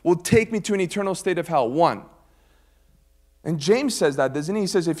anybody will take me to an eternal state of hell. One. And James says that, doesn't he? He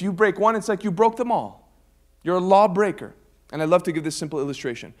says, if you break one, it's like you broke them all. You're a lawbreaker. And I love to give this simple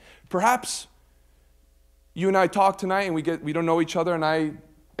illustration. Perhaps you and I talk tonight and we don't know each other, and I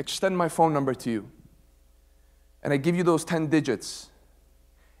extend my phone number to you. And I give you those 10 digits.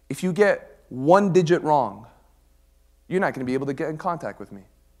 If you get one digit wrong, you're not going to be able to get in contact with me.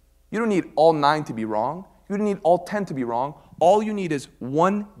 You don't need all 9 to be wrong. You don't need all 10 to be wrong. All you need is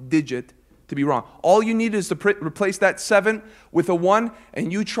one digit to be wrong. All you need is to replace that 7 with a 1,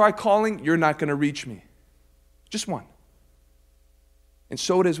 and you try calling, you're not going to reach me. Just one. And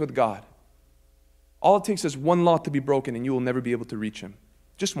so it is with God. All it takes is one law to be broken, and you will never be able to reach Him.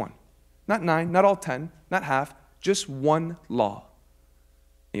 Just one. Not 9, not all 10, not half. Just one law.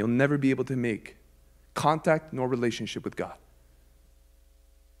 And you'll never be able to make contact nor relationship with God.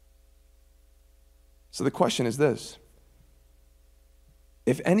 So the question is this.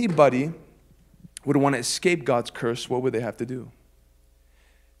 If anybody would want to escape God's curse, what would they have to do?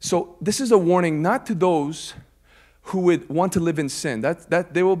 So this is a warning not to those who would want to live in sin.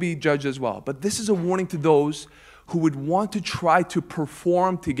 That they will be judged as well. But this is a warning to those who would want to try to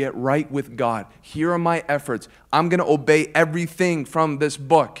perform to get right with God. Here are my efforts. I'm going to obey everything from this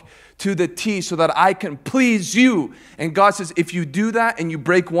book to the T so that I can please you. And God says, if you do that and you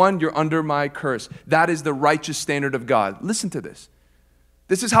break one, you're under my curse. That is the righteous standard of God. Listen to this.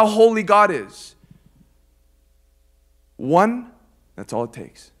 This is how holy God is. One, that's all it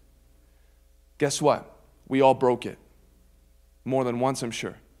takes. Guess what? We all broke it. More than once, I'm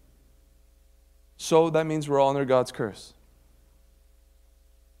sure. So that means we're all under God's curse.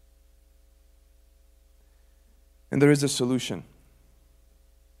 And there is a solution.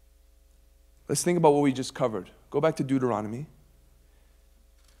 Let's think about what we just covered. Go back to Deuteronomy.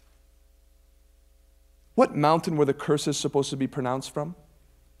 What mountain were the curses supposed to be pronounced from?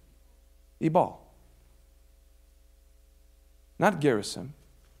 Ebal. Not Gerizim.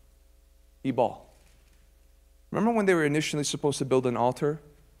 Ebal. Remember when they were initially supposed to build an altar?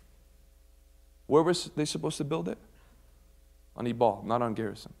 Where were they supposed to build it? On Ebal, not on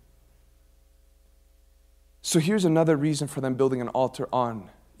Gerizim. So here's another reason for them building an altar on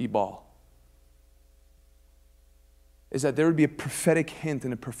Ebal. Is that there would be a prophetic hint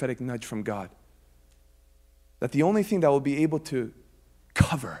and a prophetic nudge from God. That the only thing that will be able to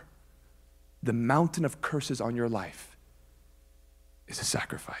cover the mountain of curses on your life is a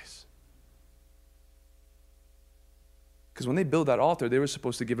sacrifice. Because when they built that altar, they were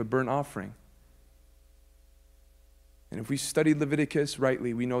supposed to give a burnt offering. And if we study Leviticus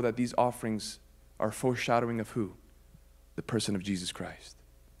rightly, we know that these offerings are foreshadowing of who? The person of Jesus Christ.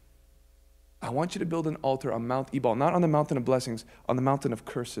 I want you to build an altar on Mount Ebal, not on the mountain of blessings, on the mountain of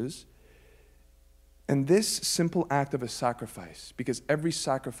curses. And this simple act of a sacrifice, because every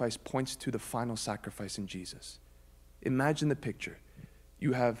sacrifice points to the final sacrifice in Jesus. Imagine the picture.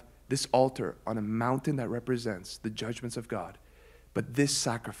 You have this altar on a mountain that represents the judgments of God, but this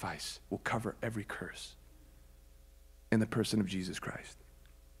sacrifice will cover every curse in the person of Jesus Christ.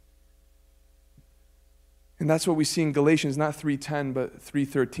 And that's what we see in Galatians, not 3:10, but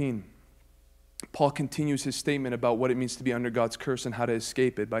 3:13. Paul continues his statement about what it means to be under God's curse and how to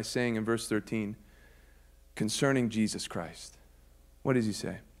escape it by saying in verse 13, concerning Jesus Christ. What does he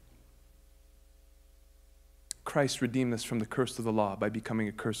say? Christ redeemed us from the curse of the law by becoming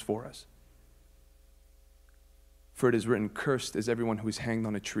a curse for us. For it is written, cursed is everyone who is hanged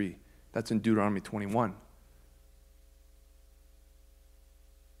on a tree. That's in Deuteronomy 21.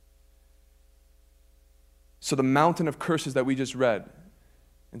 So the mountain of curses that we just read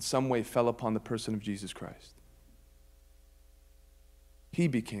in some way fell upon the person of Jesus Christ. He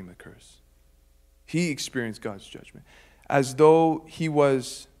became a curse. He experienced God's judgment as though he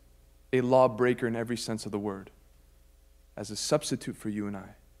was a lawbreaker in every sense of the word, as a substitute for you and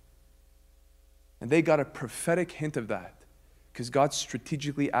I. And they got a prophetic hint of that because God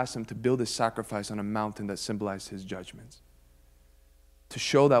strategically asked them to build a sacrifice on a mountain that symbolized his judgments, to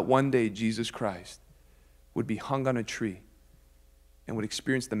show that one day Jesus Christ would be hung on a tree and would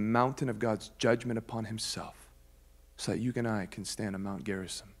experience the mountain of God's judgment upon himself so that you and I can stand on Mount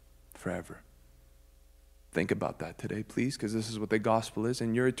Gerizim forever. Think about that today, please, because this is what the gospel is,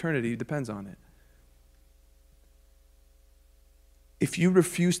 and your eternity depends on it. If you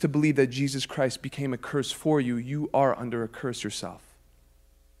refuse to believe that Jesus Christ became a curse for you, you are under a curse yourself.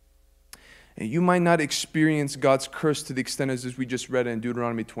 And you might not experience God's curse to the extent as we just read in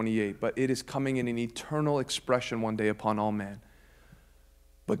Deuteronomy 28, but it is coming in an eternal expression one day upon all men.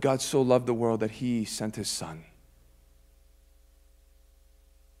 But God so loved the world that he sent his son.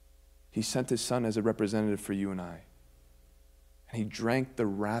 He sent his son as a representative for you and I. And he drank the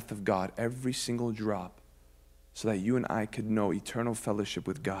wrath of God, every single drop, so that you and I could know eternal fellowship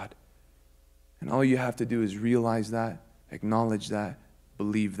with God. And all you have to do is realize that, acknowledge that,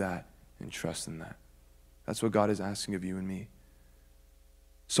 believe that, and trust in that. That's what God is asking of you and me.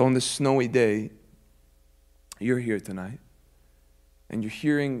 So on this snowy day, you're here tonight, and you're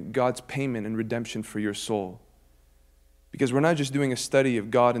hearing God's payment and redemption for your soul. Because we're not just doing a study of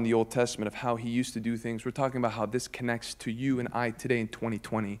God in the Old Testament, of how he used to do things. We're talking about how this connects to you and I today in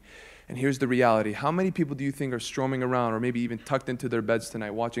 2020. And here's the reality. How many people do you think are stroaming around or maybe even tucked into their beds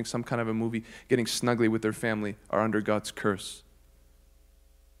tonight watching some kind of a movie, getting snugly with their family, are under God's curse?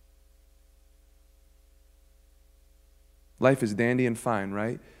 Life is dandy and fine,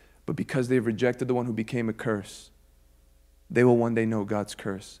 right? But because they've rejected the one who became a curse, they will one day know God's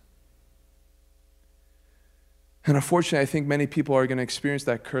curse. And unfortunately, I think many people are going to experience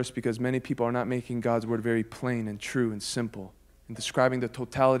that curse because many people are not making God's word very plain and true and simple in describing the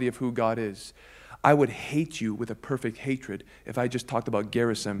totality of who God is. I would hate you with a perfect hatred if I just talked about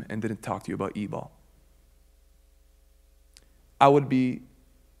Gerizim and didn't talk to you about Ebal. I would be,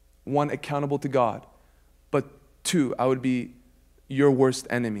 one, accountable to God, but two, I would be your worst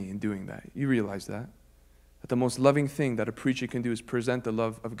enemy in doing that. You realize that? That the most loving thing that a preacher can do is present the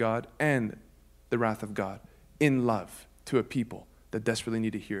love of God and the wrath of God in love to a people that desperately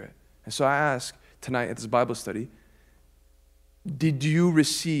need to hear it. And so I ask tonight at this Bible study, did you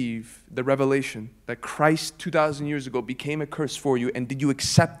receive the revelation that Christ 2,000 years ago became a curse for you, and did you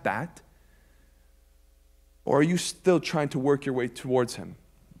accept that? Or are you still trying to work your way towards Him?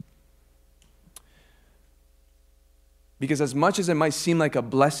 Because as much as it might seem like a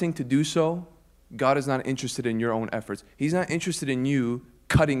blessing to do so, God is not interested in your own efforts. He's not interested in you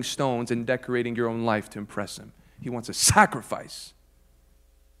cutting stones and decorating your own life to impress Him. He wants a sacrifice.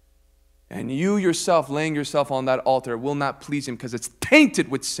 And you yourself, laying yourself on that altar, will not please Him because it's tainted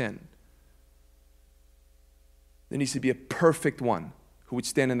with sin. There needs to be a perfect one who would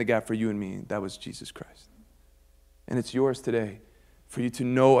stand in the gap for you and me. That was Jesus Christ. And it's yours today for you to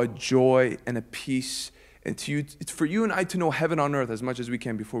know a joy and a peace. And it's for you and I to know heaven on earth as much as we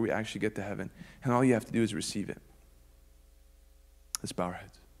can before we actually get to heaven. And all you have to do is receive it. Let's bow our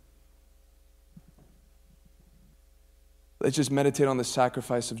heads. Let's just meditate on the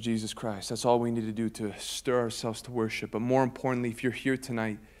sacrifice of Jesus Christ. That's all we need to do to stir ourselves to worship. But more importantly, if you're here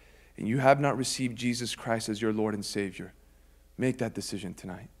tonight and you have not received Jesus Christ as your Lord and Savior, make that decision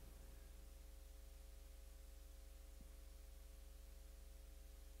tonight.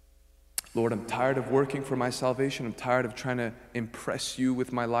 Lord, I'm tired of working for my salvation. I'm tired of trying to impress you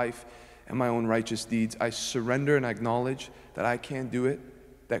with my life and my own righteous deeds. I surrender and acknowledge that I can't do it,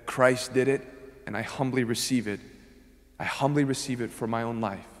 that Christ did it, and I humbly receive it. I humbly receive it for my own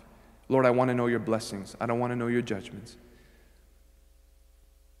life. Lord, I want to know your blessings. I don't want to know your judgments.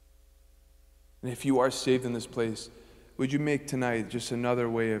 And if you are saved in this place, would you make tonight just another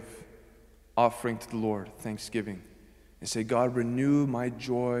way of offering to the Lord thanksgiving and say, God, renew my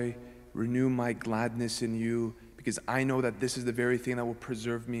joy, renew my gladness in you, because I know that this is the very thing that will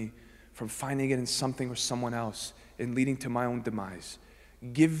preserve me from finding it in something or someone else and leading to my own demise.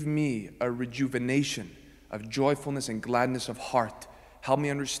 Give me a rejuvenation of joyfulness and gladness of heart. Help me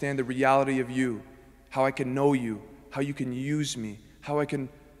understand the reality of you, how I can know you, how you can use me, how I can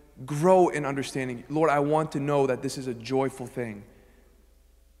grow in understanding. Lord, I want to know that this is a joyful thing.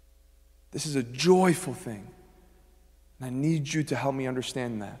 This is a joyful thing. And I need you to help me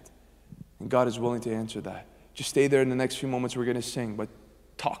understand that. And God is willing to answer that. Just stay there in the next few moments. We're going to sing, but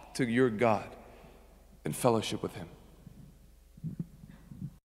talk to your God and fellowship with Him.